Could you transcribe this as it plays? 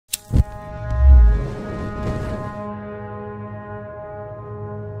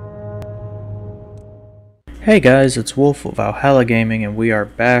Hey guys, it's Wolf of Valhalla Gaming, and we are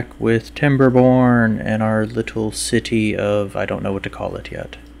back with Timberborn and our little city of, I don't know what to call it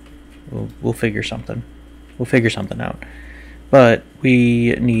yet. We'll figure something. We'll figure something out. But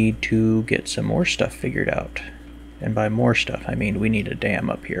we need to get some more stuff figured out. And by more stuff, I mean we need a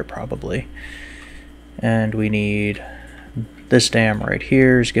dam up here probably. And we need this dam right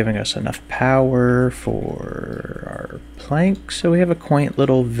here is giving us enough power for our planks, so we have a quaint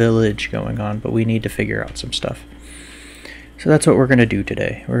little village going on, but we need to figure out some stuff. So that's what we're going to do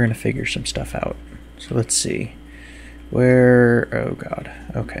today. We're going to figure some stuff out. So let's see. Oh god.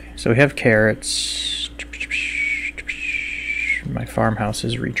 Okay, so we have carrots. My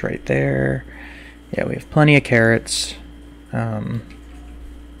farmhouses reach right there. Yeah, we have plenty of carrots.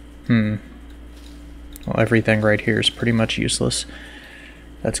 Well, everything right here is pretty much useless.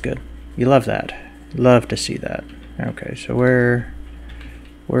 That's good. You love that. Love to see that. Okay, so where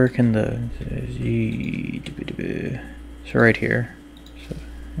can so right here. So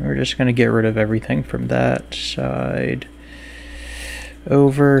we're just gonna get rid of everything from that side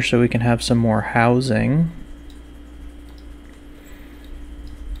over so we can have some more housing.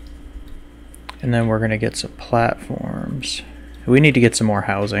 And then we're gonna get some platforms. We need to get some more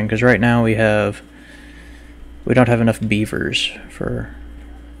housing because right now we don't have enough beavers for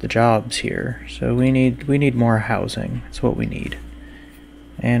the jobs here, so we need more housing. That's what we need.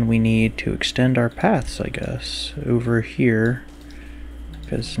 And we need to extend our paths, I guess, over here,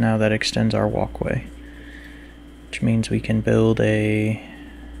 because now that extends our walkway, which means we can build a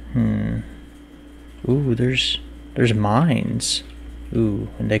ooh, there's mines. Ooh,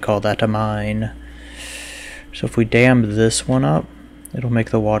 and they call that a mine. So if we dam this one up, it'll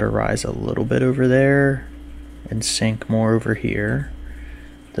make the water rise a little bit over there and sink more over here.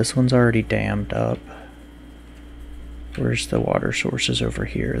 This one's already dammed up. Where's the water sources over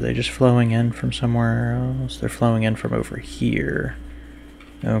here? Are they just flowing in from somewhere else? They're flowing in from over here.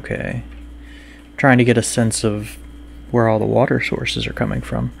 Okay. Trying to get a sense of where all the water sources are coming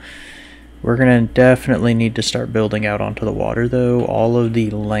from. We're gonna definitely need to start building out onto the water though. All of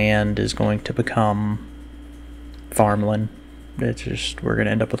the land is going to become farmland. We're gonna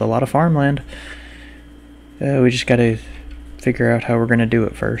end up with a lot of farmland. We just gotta figure out how we're gonna do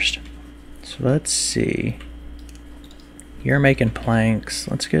it first. So let's see. You're making planks.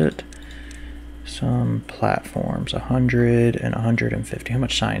 Let's get some platforms. 100 and 150. How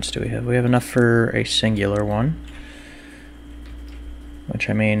much science do we have? We have enough for a singular one. Which,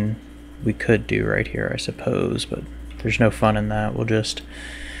 I mean, we could do right here, I suppose, but there's no fun in that. We'll just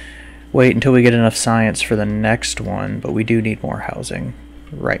wait until we get enough science for the next one, but we do need more housing.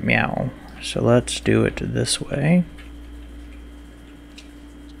 Right, meow. So let's do it this way.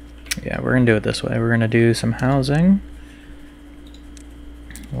 Yeah, we're gonna do it this way. We're gonna do some housing.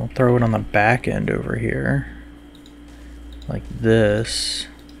 We'll throw it on the back end over here, like this.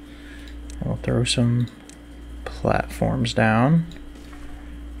 And we'll throw some platforms down.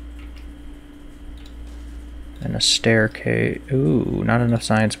 And a staircase. Ooh, not enough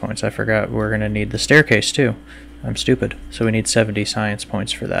science points. I forgot we're gonna need the staircase too. I'm stupid. So we need 70 science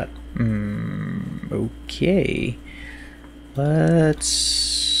points for that. Okay.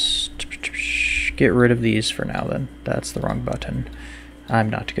 Let's get rid of these for now then. That's the wrong button. I'm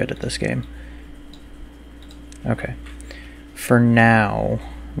not good at this game. Okay. For now,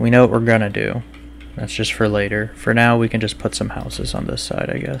 we know what we're gonna do. That's just for later. For now, we can just put some houses on this side,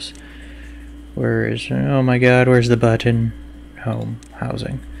 I guess. Oh my god, where's the button? Home,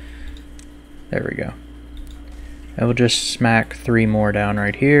 housing. There we go. And we'll just smack 3 more down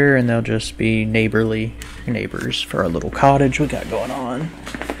right here, and they'll just be neighbors for our little cottage we got going on.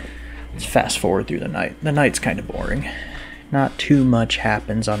 Let's fast forward through the night. The night's kind of boring. Not too much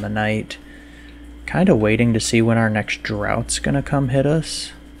happens on the night. Kind of waiting to see when our next drought's gonna come hit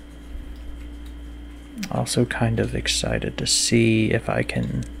us. Also kind of excited to see if I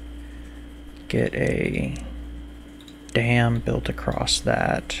can get a dam built across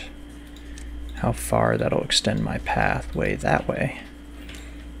that. How far that'll extend my pathway that way.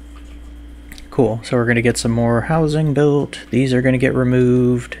 Cool, so we're gonna get some more housing built. These are gonna get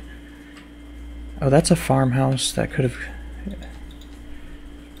removed. Oh, that's a farmhouse. That could have...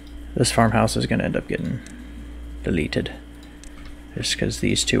 This farmhouse is gonna end up getting deleted. Just because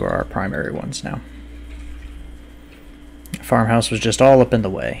these two are our primary ones now. The farmhouse was just all up in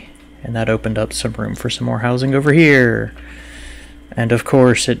the way. And that opened up some room for some more housing over here. And of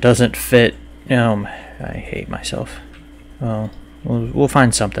course it doesn't fit. I hate myself. Well, we'll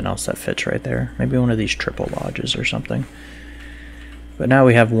find something else that fits right there. Maybe one of these triple lodges or something. But now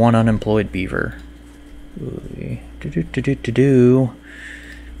we have 1 unemployed beaver.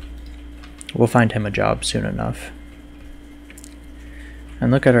 We'll find him a job soon enough.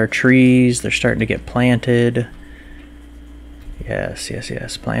 And look at our trees. They're starting to get planted. Yes, yes,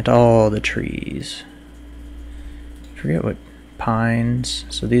 yes. Plant all the trees. Forget what pines.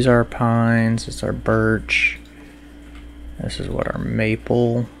 So these are our pines. This is our birch. This is what, our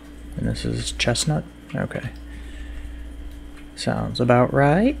maple. And this is chestnut. Okay. Sounds about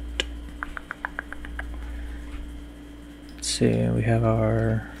right. Let's see. We have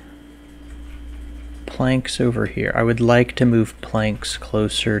our planks over here. I would like to move planks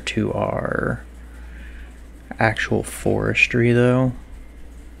closer to our actual forestry though,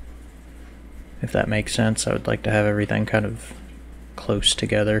 if that makes sense. I would like to have everything kind of close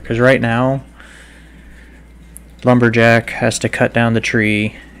together, because right now lumberjack has to cut down the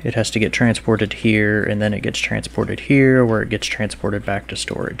tree, it has to get transported here, and then it gets transported here where it gets transported back to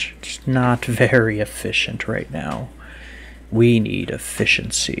storage. It's not very efficient right now. We need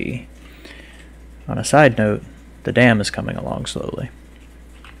efficiency. On a side note, the dam is coming along slowly,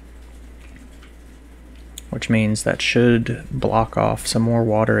 which means that should block off some more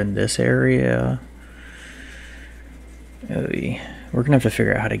water in this area. We're gonna have to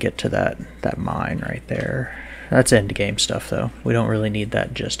figure out how to get to that mine right there. That's end game stuff though. We don't really need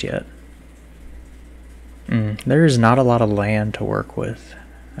that just yet. There is not a lot of land to work with.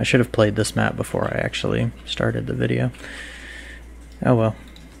 I should have played this map before I actually started the video. Oh well,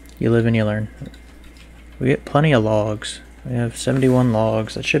 you live and you learn. We get plenty of logs. We have 71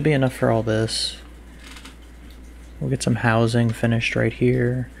 logs. That should be enough for all this. We'll get some housing finished right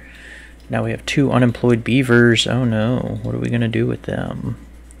here. Now we have 2 unemployed beavers. Oh no, what are we gonna do with them?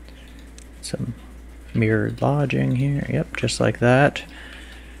 Some mirrored lodging here. Yep, just like that.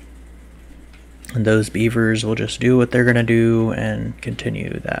 And those beavers will just do what they're gonna do and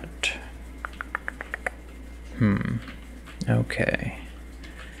continue that. Okay.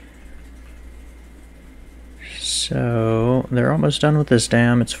 So they're almost done with this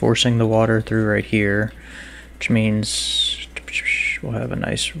dam. It's forcing the water through right here, which means we'll have a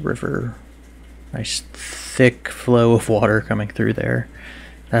nice river, nice thick flow of water coming through there.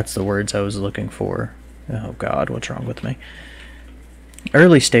 That's the words I was looking for. Oh god, what's wrong with me?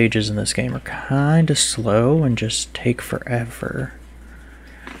 Early stages in this game are kind of slow and just take forever.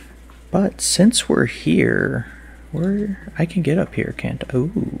 But since we're here, I can get up here, can't I?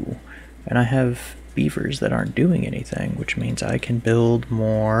 Ooh, and I have beavers that aren't doing anything, which means I can build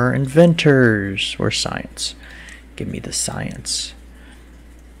more inventors or science. Give me the science.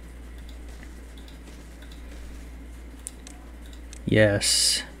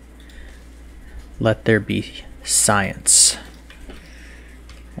 Yes. Let there be science.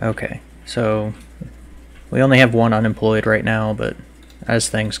 Okay, so we only have 1 unemployed right now, but as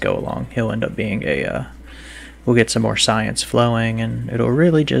things go along, he'll end up being we'll get some more science flowing, and it'll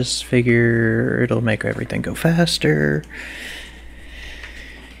really just it'll make everything go faster.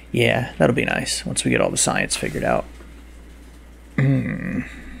 Yeah, that'll be nice once we get all the science figured out. And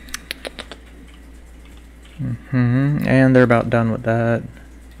they're about done with that.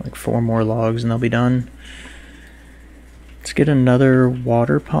 Like 4 more logs and they'll be done. Let's get another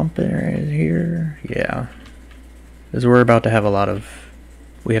water pump in here. Yeah, because we're about to have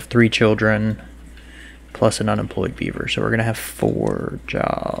we have 3 children plus an unemployed beaver, so we're gonna have 4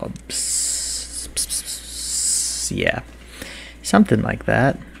 jobs. Yeah, something like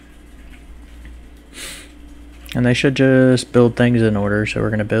that. And they should just build things in order, so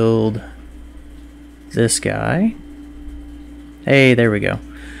we're gonna build this guy. Hey, there we go.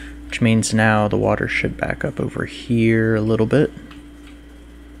 Which means now the water should back up over here a little bit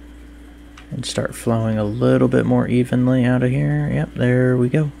and start flowing a little bit more evenly out of here. Yep, there we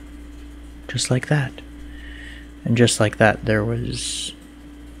go. Just like that. And just like that, there was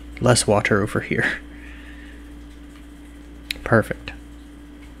less water over here. Perfect.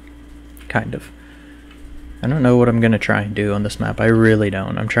 Kind of. I don't know what I'm going to try and do on this map. I really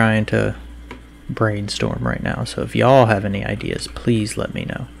don't. I'm trying to brainstorm right now. So if y'all have any ideas, please let me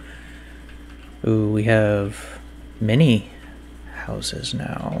know. Ooh, we have many houses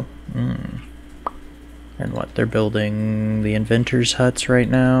now. And what, they're building the inventors' huts right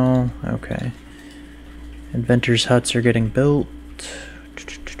now? Okay. Inventors' huts are getting built.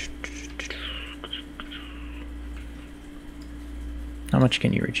 How much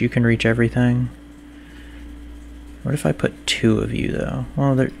can you reach? You can reach everything. What if I put 2 of you, though?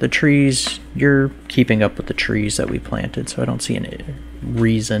 Well, the trees, you're keeping up with the trees that we planted, so I don't see any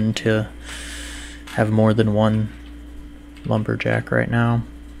reason to have more than 1 lumberjack right now.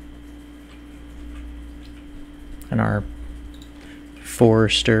 And our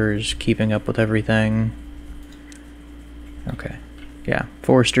foresters keeping up with everything. Okay. Yeah,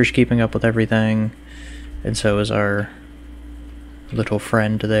 forester's keeping up with everything, and so is our little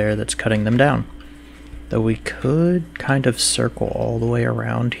friend there that's cutting them down. Though we could kind of circle all the way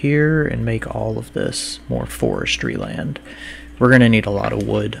around here and make all of this more forestry land. We're going to need a lot of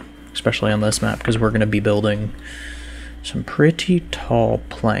wood, especially on this map, because we're going to be building some pretty tall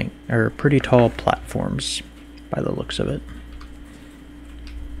platforms by the looks of it.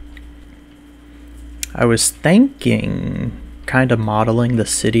 I was thinking kind of modeling the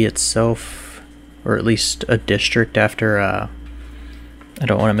city itself, or at least a district after I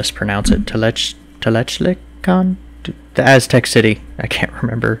don't want to mispronounce it, Tlachtlicán? The Aztec city. I can't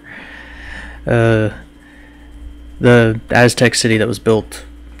remember. The Aztec city that was built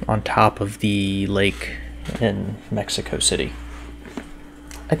on top of the lake in Mexico City.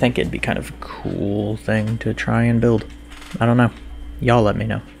 I think it'd be kind of a cool thing to try and build. I don't know. Y'all let me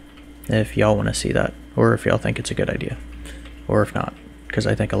know if y'all want to see that, or if y'all think it's a good idea, or if not, because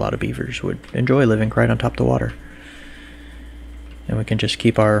I think a lot of beavers would enjoy living right on top of the water. And we can just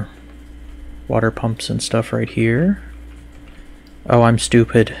keep our water pumps and stuff right here. Oh, I'm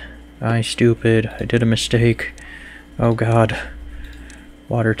stupid. I did a mistake. Oh god.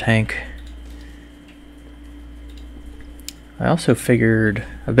 Water tank. I also figured,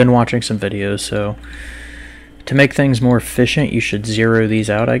 I've been watching some videos, so to make things more efficient, you should zero these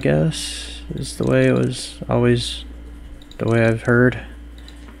out, I guess, is the way it was always, the way I've heard.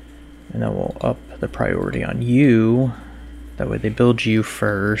 And then we'll up the priority on you. That way they build you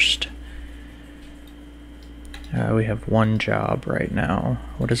first. We have one job right now.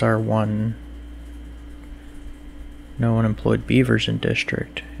 What is our one? No unemployed beavers in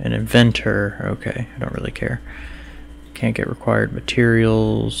district. An inventor. Okay, I don't really care. Can't get required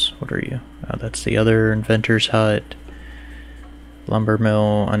materials. What are you? Oh, that's the other inventor's hut. Lumber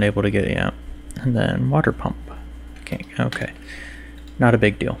mill, unable to get, yeah. And then water pump. Okay. Not a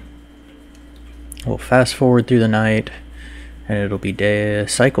big deal. We'll fast forward through the night, and it'll be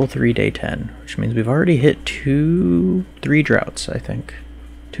cycle 3, day 10, which means we've already hit 3 droughts, I think.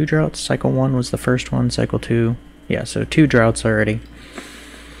 2 droughts. Cycle 1 was the first one, cycle 2. Yeah, so 2 droughts already.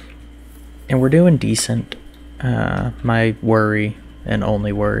 And we're doing decent. My worry, and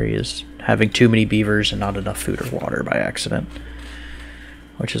only worry, is having too many beavers and not enough food or water by accident.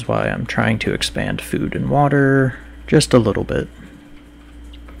 Which is why I'm trying to expand food and water just a little bit.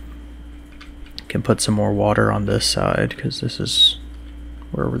 Can put some more water on this side, because this is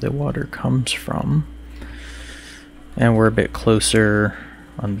where the water comes from. And we're a bit closer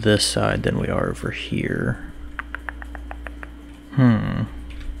on this side than we are over here.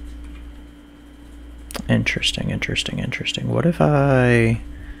 Interesting. What if I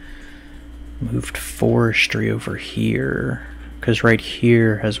moved forestry over here? Because right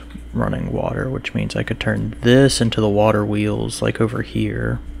here has running water, which means I could turn this into the water wheels, like over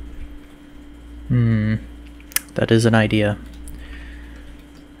here. That is an idea.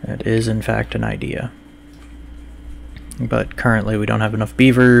 That is, in fact, an idea. But currently we don't have enough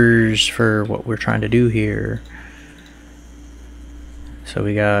beavers for what we're trying to do here. So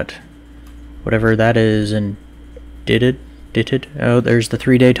we got whatever that is, and did it? Oh, there's the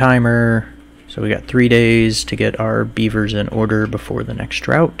 3-day timer. So we got 3 days to get our beavers in order before the next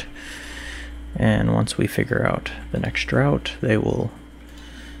drought. And once we figure out the next drought, they will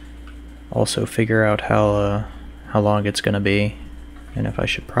also figure out how long it's going to be, and if I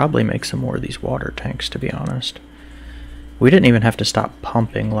should probably make some more of these water tanks, to be honest. We didn't even have to stop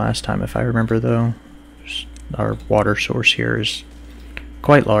pumping last time, if I remember, though. Our water source here is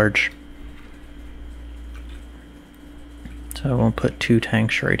quite large. So we'll put 2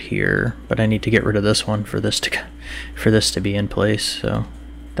 tanks right here, but I need to get rid of this one for this to be in place, so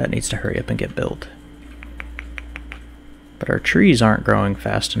that needs to hurry up and get built. But our trees aren't growing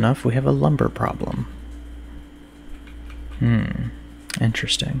fast enough. We have a lumber problem.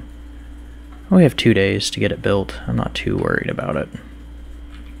 Interesting. We have 2 days to get it built. I'm not too worried about it.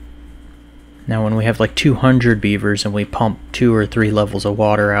 Now when we have like 200 beavers and we pump 2 or 3 levels of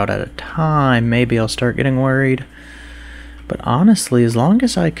water out at a time, maybe I'll start getting worried. But honestly, as long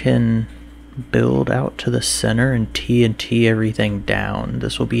as I can build out to the center and TNT everything down,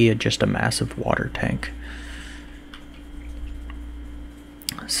 this will be just a massive water tank.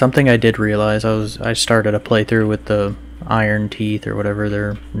 Something I did realize, I started a playthrough with the Iron Teeth, or whatever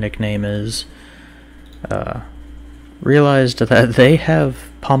their nickname is. Realized that they have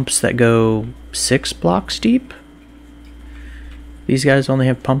pumps that go 6 blocks deep. These guys only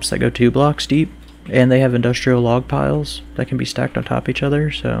have pumps that go 2 blocks deep, and they have industrial log piles that can be stacked on top of each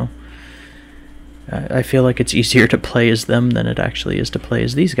other, so I feel like it's easier to play as them than it actually is to play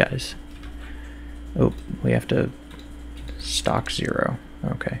as these guys. Oh, we have to Stock 0.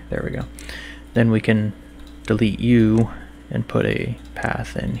 Okay, there we go. Then we can delete you and put a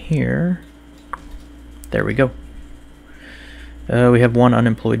path in here. There we go. We have 1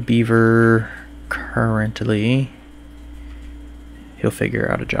 unemployed beaver currently. He'll figure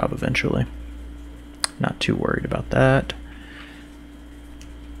out a job eventually. Not too worried about that.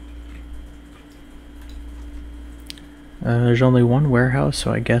 There's only 1 warehouse,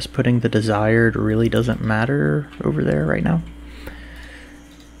 so I guess putting the desired really doesn't matter over there right now.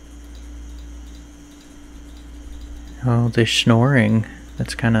 Oh, they're snoring.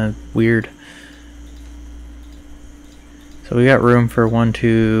 That's kind of weird. So we got room for 1,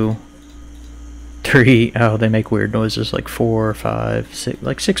 2, 3. Oh, they make weird noises, like 4, 5, 6,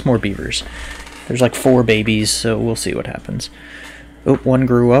 like 6 more beavers. There's like 4 babies, so we'll see what happens. Oh, 1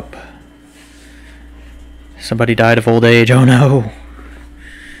 grew up. Somebody died of old age. Oh no!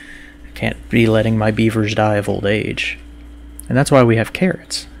 Can't be letting my beavers die of old age. And that's why we have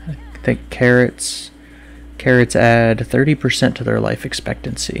carrots. I think carrots add 30% to their life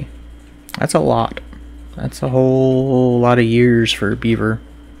expectancy. That's a lot. That's a whole lot of years for a beaver.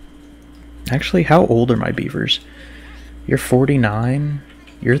 Actually, how old are my beavers? You're 49,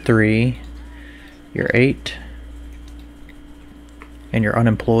 you're 3, you're 8, and you're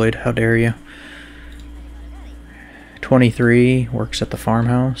unemployed. How dare you? 23, works at the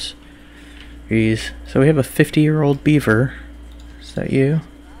farmhouse. Jeez. So we have a 50-year-old beaver. Is that you?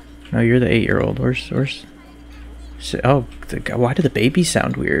 No, you're the 8-year-old. Where's oh, why do the babies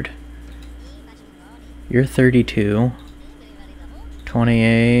sound weird? You're 32.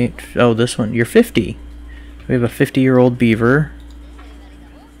 28. Oh, this one. You're 50. We have a 50-year-old beaver.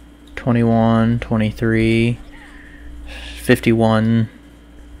 21, 23, 51,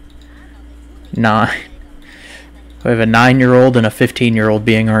 9. We have a 9-year-old and a 15-year-old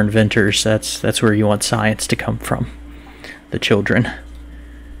being our inventors. That's where you want science to come from. The children.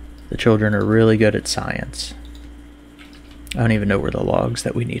 The children are really good at science. I don't even know where the logs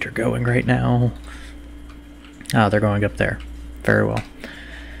that we need are going right now. Ah, they're going up there. Very well.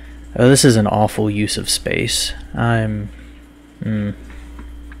 Oh, this is an awful use of space. But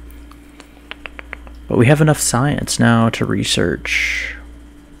we have enough science now to research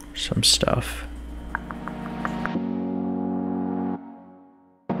some stuff.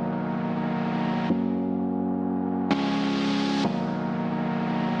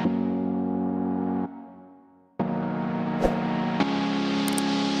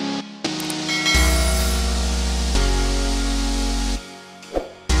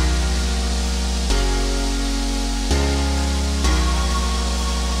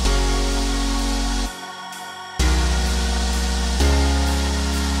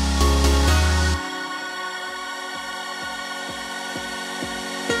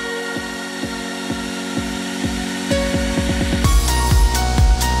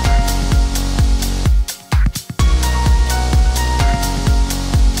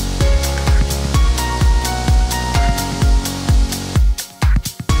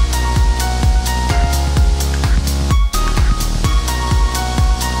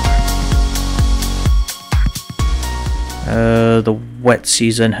 The wet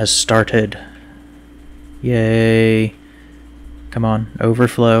season has started. Yay. Come on,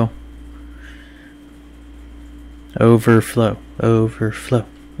 overflow. Overflow, overflow,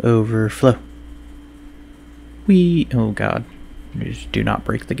 overflow. Oh god. Just do not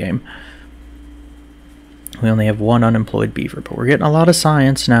break the game. We only have 1 unemployed beaver, but we're getting a lot of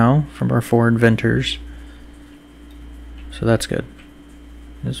science now from our 4 inventors. So that's good.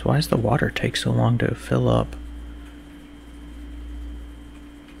 Why does the water take so long to fill up?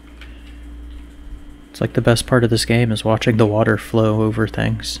 It's like the best part of this game is watching the water flow over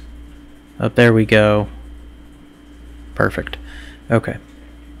things. Oh, there we go. Perfect. Okay.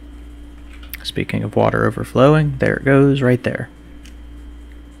 Speaking of water overflowing, there it goes right there.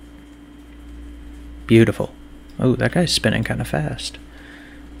 Beautiful. Oh, that guy's spinning kind of fast.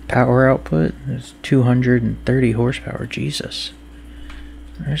 Power output is 230 horsepower. Jesus.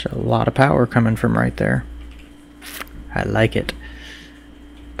 There's a lot of power coming from right there. I like it.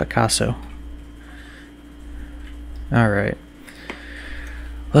 Picasso. Alright.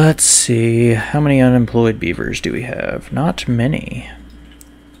 Let's see. How many unemployed beavers do we have? Not many.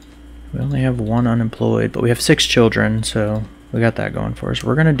 We only have 1 unemployed, but we have 6 children, so we got that going for us.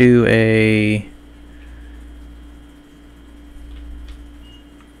 We're going to do a...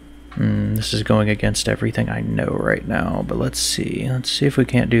 this is going against everything I know right now, but let's see. Let's see if we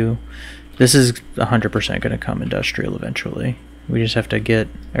can't do... This is 100% going to come industrial eventually. We just have to get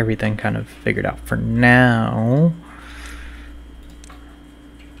everything kind of figured out. For now,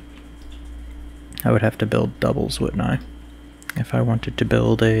 I would have to build doubles, wouldn't I? if I wanted to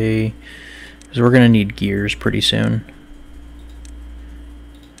build a, because we're going to need gears pretty soon.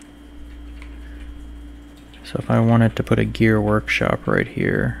 So if I wanted to put a gear workshop right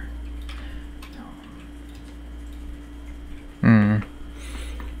here,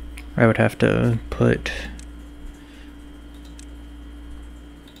 I would have to put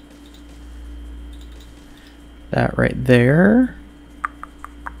that right there,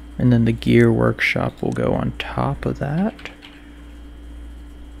 and then the gear workshop will go on top of that,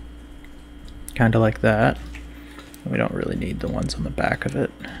 kind of like that. We don't really need the ones on the back of it.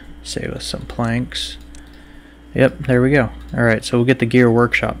 Save us some planks. Yep, there we go. Alright, so we'll get the gear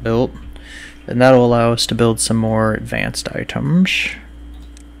workshop built, and that'll allow us to build some more advanced items.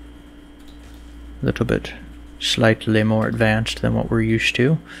 A little bit slightly more advanced than what we're used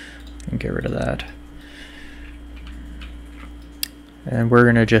to. And get rid of that. And we're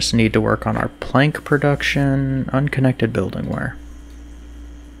going to just need to work on our plank production, unconnected buildingware.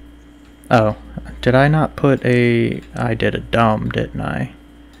 Oh, did I not put a... I did a dumb, didn't I?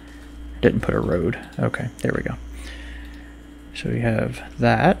 Didn't put a road. Okay, there we go. So we have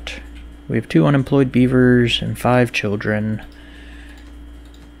that. We have 2 unemployed beavers and 5 children.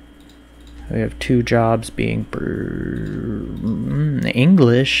 We have 2 jobs being...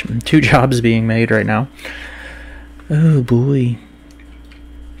 English. 2 jobs being made right now. Oh boy.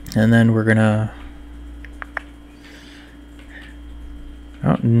 And then we're gonna... I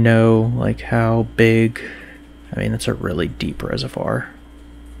don't know like how big... I mean, it's a really deep reservoir.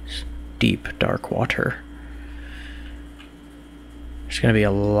 It's deep, dark water. There's gonna be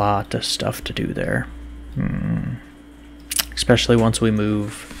a lot of stuff to do there. Especially once we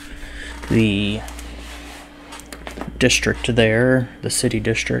move the district there, the city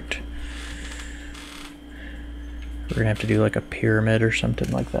district. We're gonna have to do like a pyramid or something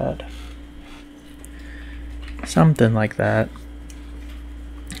like that. Something like that.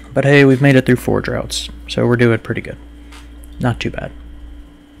 But hey, we've made it through 4 droughts, so we're doing pretty good. Not too bad.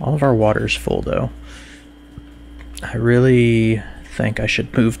 All of our water's full though. I really think I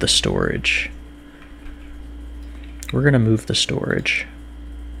should move the storage. We're gonna move the storage.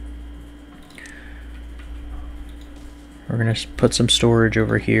 We're gonna put some storage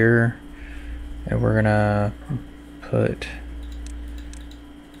over here, and we're gonna put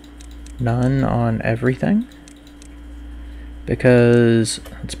none on everything, because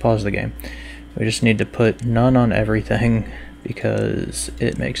let's pause the game. We just need to put none on everything because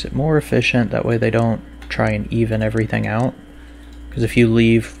it makes it more efficient. That way they don't try and even everything out, because if you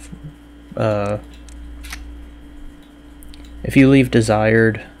leave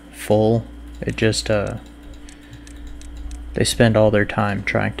desired full, it just they spend all their time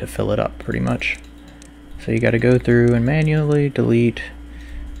trying to fill it up pretty much. So you got to go through and manually delete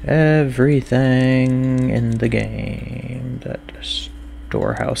everything in the game that a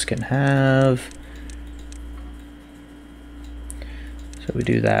storehouse can have. So we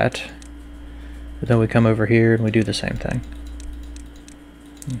do that, but then we come over here and we do the same thing.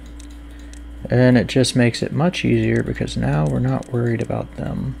 And it just makes it much easier because now we're not worried about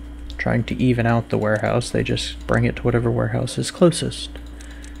them trying to even out the warehouse. They just bring it to whatever warehouse is closest.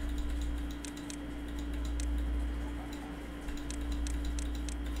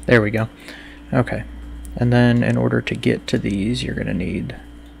 There we go. Okay. And then in order to get to these, you're going to need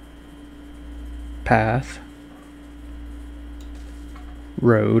path,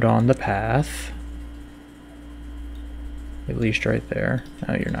 road on the path, at least right there.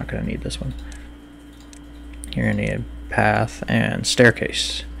 Oh, you're not going to need this one. You're going to need a path and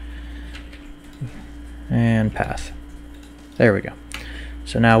staircase. And path. There we go.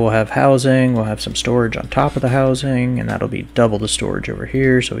 So now we'll have housing, we'll have some storage on top of the housing, and that'll be double the storage over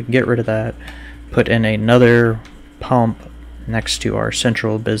here, so we can get rid of that. Put in another pump next to our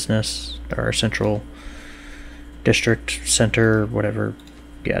central business, or our central district center, whatever.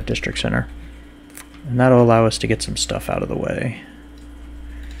 Yeah, district center. And that'll allow us to get some stuff out of the way.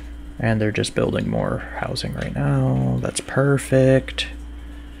 And they're just building more housing right now. That's perfect.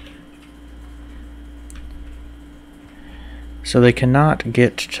 So they cannot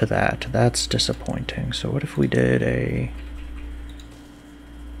get to that. That's disappointing. So what if we did a...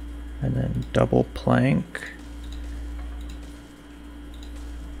 and then double plank.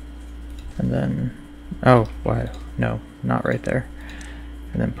 And then... oh, why? No, not right there.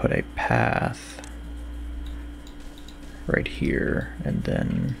 And then put a path right here. And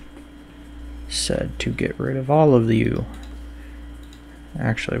then said to get rid of all of you.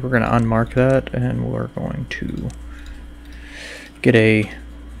 Actually, we're going to unmark that and we're going to get a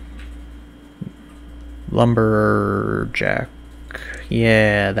lumberjack.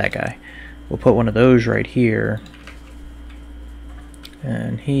 Yeah, that guy. We'll put one of those right here.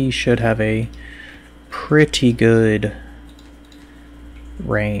 And he should have a pretty good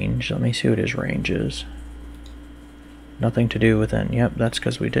range. Let me see what his range is. Nothing to do within. Yep, that's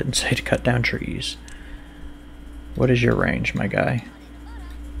because we didn't say to cut down trees. What is your range, my guy?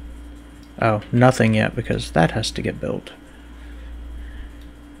 Oh, nothing yet, because that has to get built.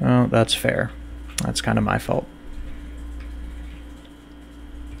 Oh, that's fair. That's kind of my fault.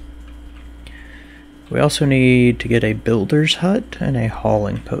 We also need to get a builder's hut and a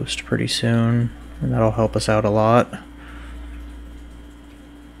hauling post pretty soon, and that'll help us out a lot.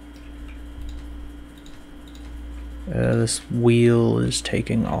 This wheel is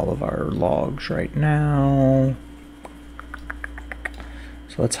taking all of our logs right now.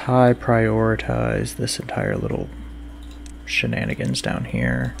 So let's high prioritize this entire little shenanigans down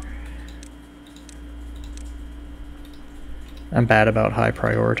here. I'm bad about high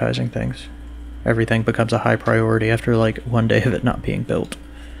prioritizing things. Everything becomes a high priority after like one day of it not being built.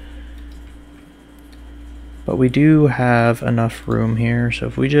 But we do have enough room here, so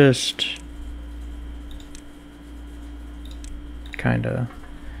if we just kinda...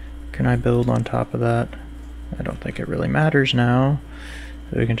 Can I build on top of that? I don't think it really matters now.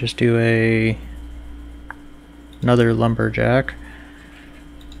 So we can just do another lumberjack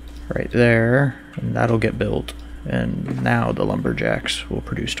right there, and that'll get built. And now the lumberjacks will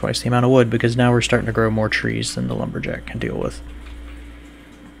produce twice the amount of wood, because now we're starting to grow more trees than the lumberjack can deal with.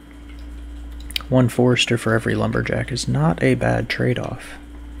 One forester for every lumberjack is not a bad trade-off.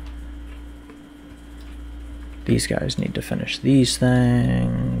 These guys need to finish these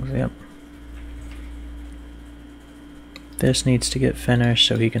things. Yep. This needs to get finished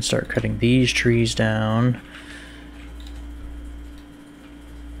so he can start cutting these trees down.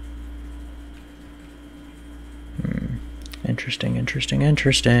 Interesting, interesting,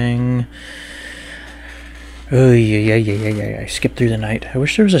 interesting. Oh, yeah. Skip through the night. I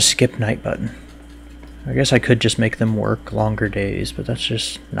wish there was a skip night button. I guess I could just make them work longer days, but that's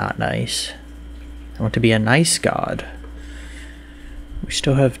just not nice. I want to be a nice god. We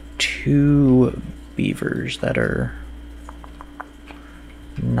still have 2 beavers that are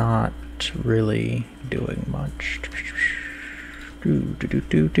not really doing much.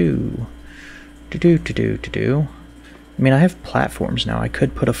 I mean, I have platforms now. I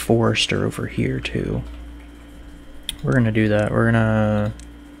could put a forester over here too. We're gonna do that. We're gonna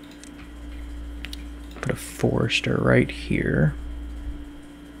put a forester right here,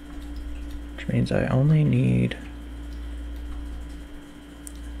 which means I only need...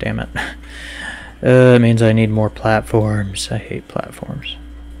 Damn it. It means I need more platforms. I hate platforms.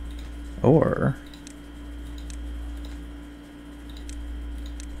 Or...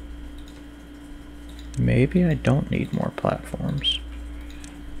 maybe I don't need more platforms.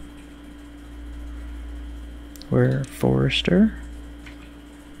 We're forester.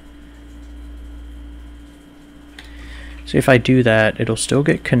 So if I do that, it'll still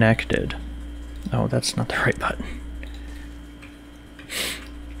get connected. Oh, that's not the right button.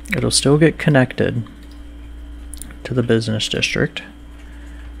 It'll still get connected to the business district.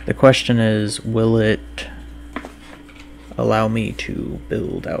 The question is, will it allow me to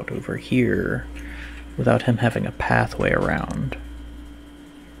build out over here without him having a pathway around?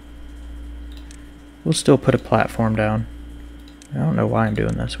 We'll still put a platform down. I don't know why I'm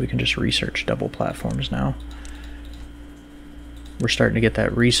doing this. We can just research double platforms now. We're starting to get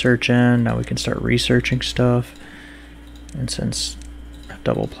that research in. Now we can start researching stuff. And since a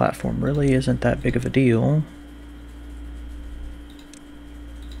double platform really isn't that big of a deal,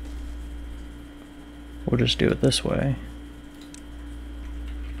 we'll just do it this way.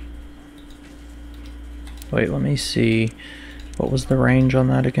 Wait, let me see. What was the range on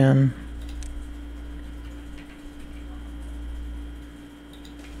that again?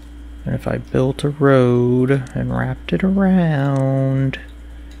 And if I built a road and wrapped it around,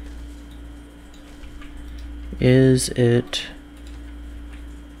 is it...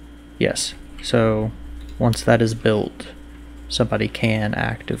 Yes. So once that is built, somebody can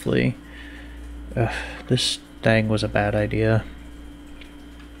actively... this thing was a bad idea.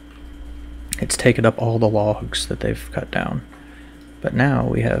 It's taken up all the logs that they've cut down. But now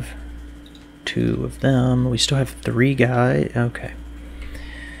we have 2 of them. We still have 3 guys. Okay.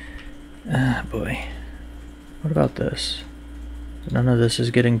 Ah, boy. What about this? None of this is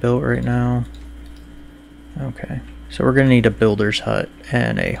getting built right now. Okay. So we're going to need a builder's hut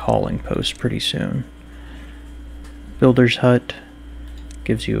and a hauling post pretty soon. Builder's hut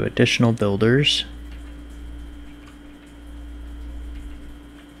gives you additional builders.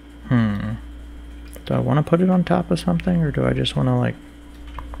 Do I want to put it on top of something, or do I just want to, like,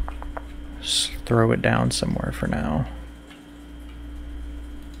 throw it down somewhere for now?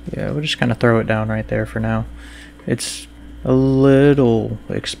 Yeah, we'll just kind of throw it down right there for now. It's a little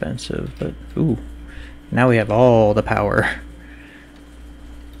expensive, but ooh, now we have all the power.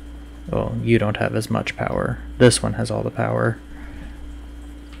 Well, you don't have as much power. This one has all the power.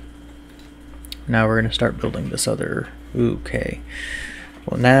 Now we're going to start building this other. Okay.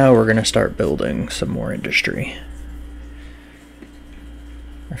 Well, now we're going to start building some more industry.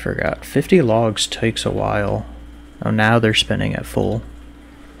 I forgot. 50 logs takes a while. Oh, now they're spinning at full.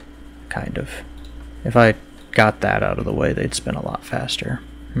 Kind of. If I got that out of the way, they'd spin a lot faster.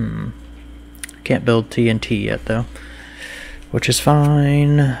 Can't build TNT yet, though. Which is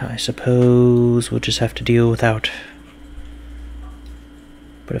fine. I suppose we'll just have to deal without.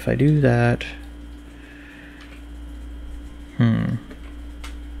 But if I do that...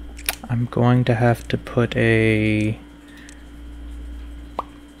 I'm going to have to put a...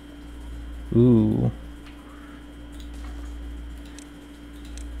 Ooh.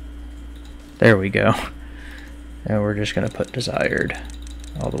 There we go. And we're just going to put desired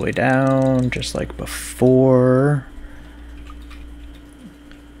all the way down, just like before.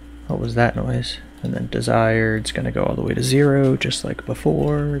 What was that noise? And then desired's going to go all the way to 0, just like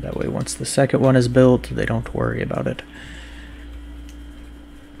before. That way once the second one is built, they don't worry about it.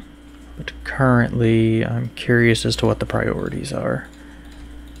 But currently, I'm curious as to what the priorities are.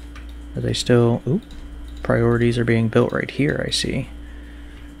 Are they still... Ooh, priorities are being built right here, I see.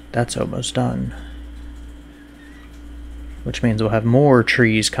 That's almost done. Which means we'll have more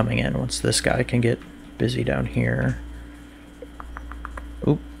trees coming in once this guy can get busy down here.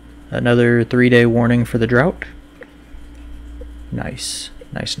 Oop, another 3-day warning for the drought. Nice,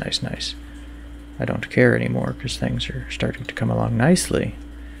 nice, nice, nice. I don't care anymore because things are starting to come along nicely.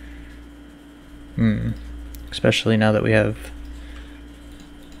 Especially now that we have...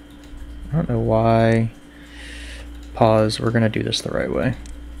 I don't know why. Pause, we're going to do this the right way.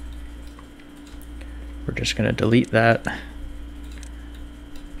 We're just going to delete that.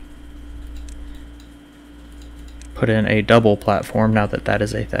 Put in a double platform now that that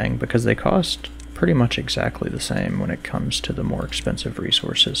is a thing, because they cost pretty much exactly the same when it comes to the more expensive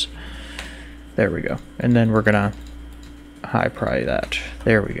resources. There we go. And then we're going to high pry that.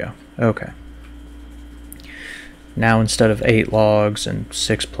 There we go. Okay. Now instead of 8 logs and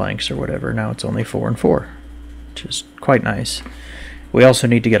 6 planks or whatever, now it's only 4 and 4, which is quite nice. We also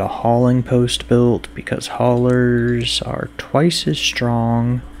need to get a hauling post built because haulers are twice as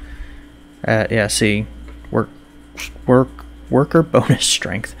strong at, yeah, see, worker bonus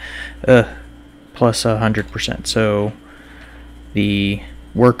strength, plus 100%. So the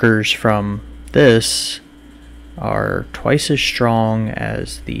workers from this are twice as strong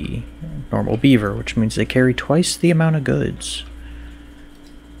as the normal beaver, which means they carry twice the amount of goods,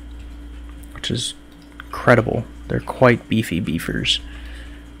 which is incredible. They're quite beefy beefers.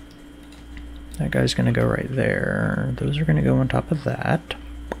 That guy's gonna go right there. Those are gonna go on top of that.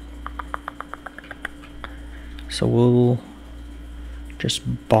 So we'll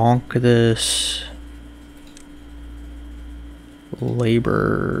just bonk this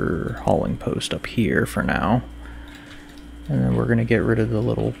labor hauling post up here for now. And then we're going to get rid of the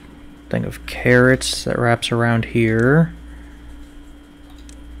little thing of carrots that wraps around here.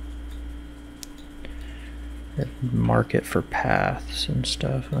 Mark it for paths and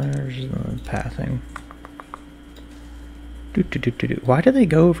stuff. There's the pathing. Why do they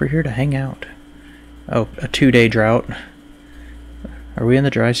go over here to hang out? Oh, a 2-day drought. Are we in the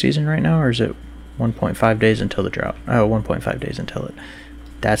dry season right now, or is it 1.5 days until the drought? Oh, 1.5 days until it.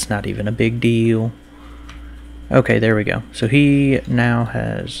 That's not even a big deal. Okay, there we go. So he now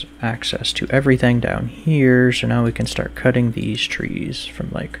has access to everything down here, so now we can start cutting these trees from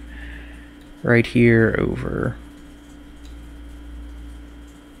like right here over.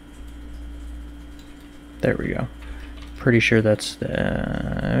 There we go. Pretty sure that's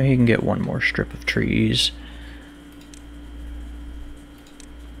the... he can get one more strip of trees.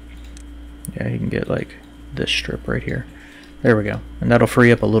 Yeah, he can get like this strip right here. There we go. And that'll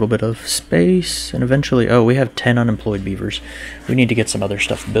free up a little bit of space, and eventually... Oh, we have 10 unemployed beavers. We need to get some other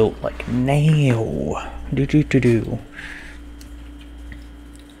stuff built, like now. Well,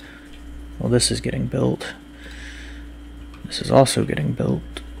 this is getting built. This is also getting built.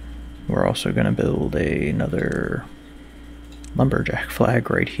 We're also going to build another lumberjack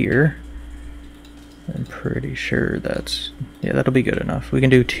flag right here. I'm pretty sure that's... yeah, that'll be good enough. We can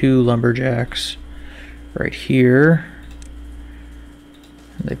do 2 lumberjacks right here.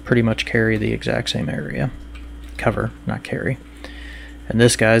 They pretty much carry the exact same area. Cover, not carry. And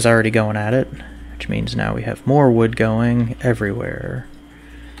this guy's already going at it, which means now we have more wood going everywhere.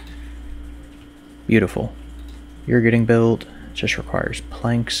 Beautiful. You're getting built. It just requires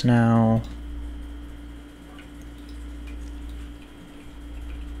planks now.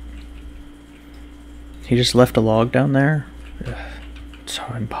 He just left a log down there. Ugh, it's so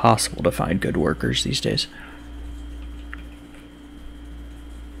impossible to find good workers these days.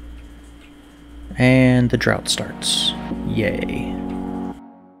 And the drought starts. Yay.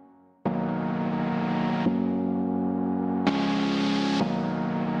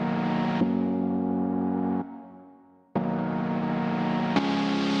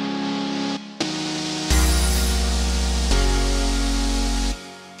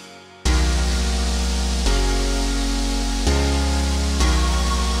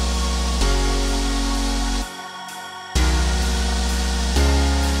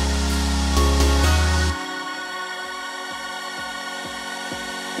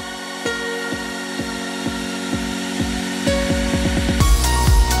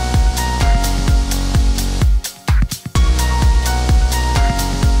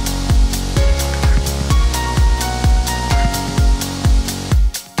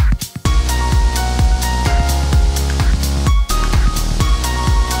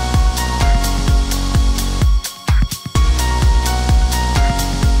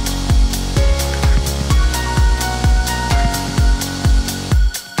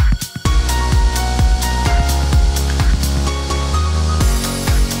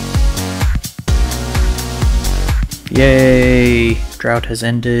 Yay! Drought has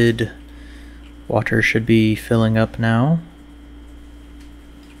ended. Water should be filling up now.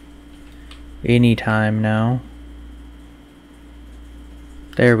 Anytime now.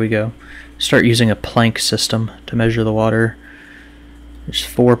 There we go. Start using a plank system to measure the water. There's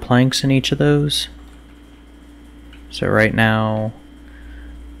 4 planks in each of those. So right now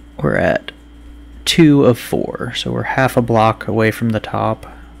we're at 2 of 4. So we're half a block away from the top,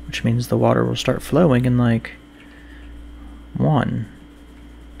 which means the water will start flowing in like 1.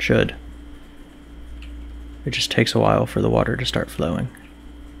 Should. It just takes a while for the water to start flowing.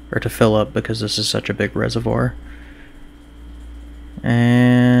 Or to fill up because this is such a big reservoir.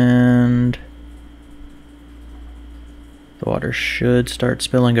 And the water should start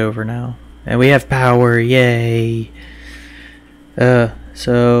spilling over now. And we have power, yay!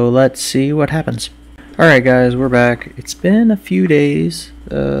 So let's see what happens. Alright guys, we're back. It's been a few days.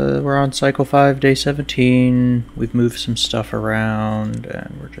 We're on cycle 5, day 17. We've moved some stuff around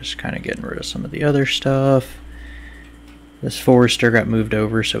and we're just kind of getting rid of some of the other stuff. This forester got moved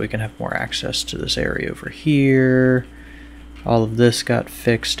over so we can have more access to this area over here. All of this got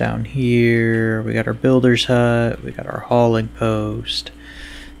fixed down here. We got our builder's hut. We got our hauling post.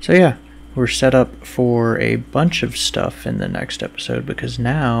 So yeah, we're set up for a bunch of stuff in the next episode because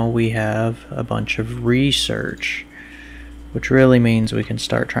now we have a bunch of research, which really means we can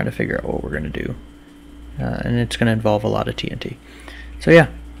start trying to figure out what we're going to do. And it's going to involve a lot of TNT. So yeah,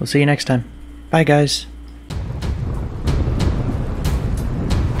 we'll see you next time. Bye guys.